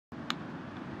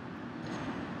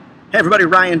Hey everybody,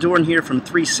 Ryan Dorn here from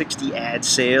 360 Ad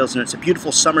Sales, and it's a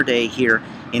beautiful summer day here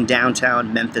in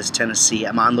downtown Memphis, Tennessee.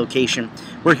 I'm on location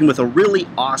working with a really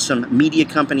awesome media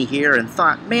company here and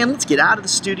thought, man, let's get out of the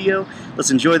studio,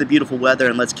 let's enjoy the beautiful weather,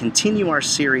 and let's continue our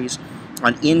series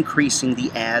on increasing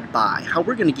the ad buy, how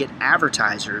we're going to get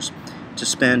advertisers to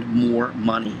spend more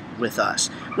money with us.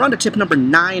 We're on to tip number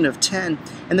 9 of 10,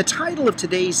 and the title of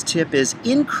today's tip is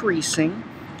Increasing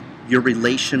Your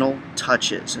Relational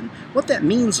Touches. And what that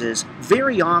means is,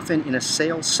 very often in a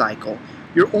sales cycle,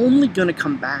 you're only going to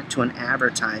come back to an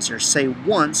advertiser, say,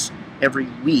 once every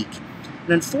week. And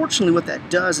unfortunately, what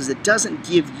that does is it doesn't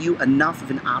give you enough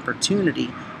of an opportunity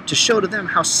to show to them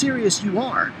how serious you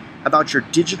are about your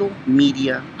digital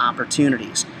media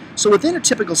opportunities. So within a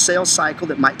typical sales cycle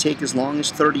that might take as long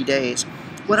as 30 days,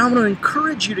 what I want to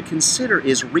encourage you to consider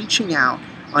is reaching out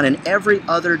on an every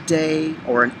other day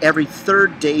or an every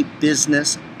third day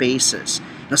business basis.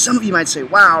 Now some of you might say,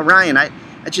 wow, Ryan, that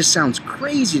just sounds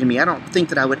crazy to me. I don't think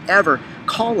that I would ever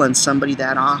call on somebody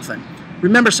that often.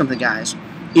 Remember something, guys.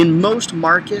 In most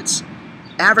markets,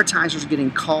 advertisers are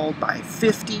getting called by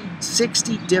 50,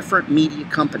 60 different media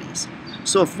companies.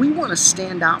 So if we want to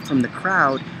stand out from the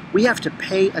crowd, we have to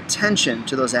pay attention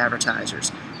to those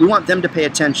advertisers. We want them to pay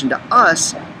attention to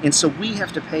us, and so we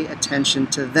have to pay attention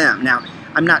to them. Now,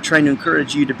 I'm not trying to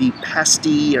encourage you to be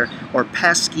pesky or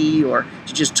pesky or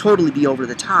to just totally be over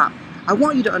the top. I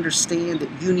want you to understand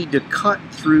that you need to cut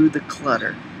through the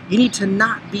clutter. You need to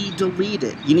not be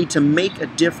deleted. You need to make a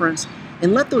difference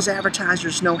and let those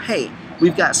advertisers know, hey,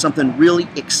 we've got something really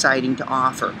exciting to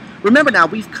offer. Remember now,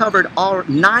 we've covered all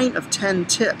 9 of 10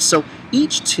 tips, so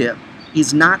each tip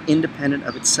is not independent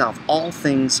of itself. All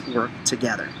things work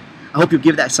together. I hope you'll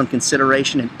give that some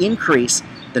consideration and increase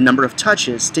the number of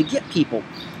touches to get people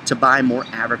to buy more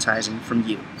advertising from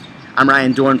you. I'm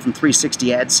Ryan Dorn from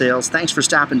 360 Ad Sales. Thanks for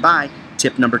stopping by.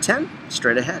 Tip number 10,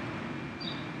 straight ahead.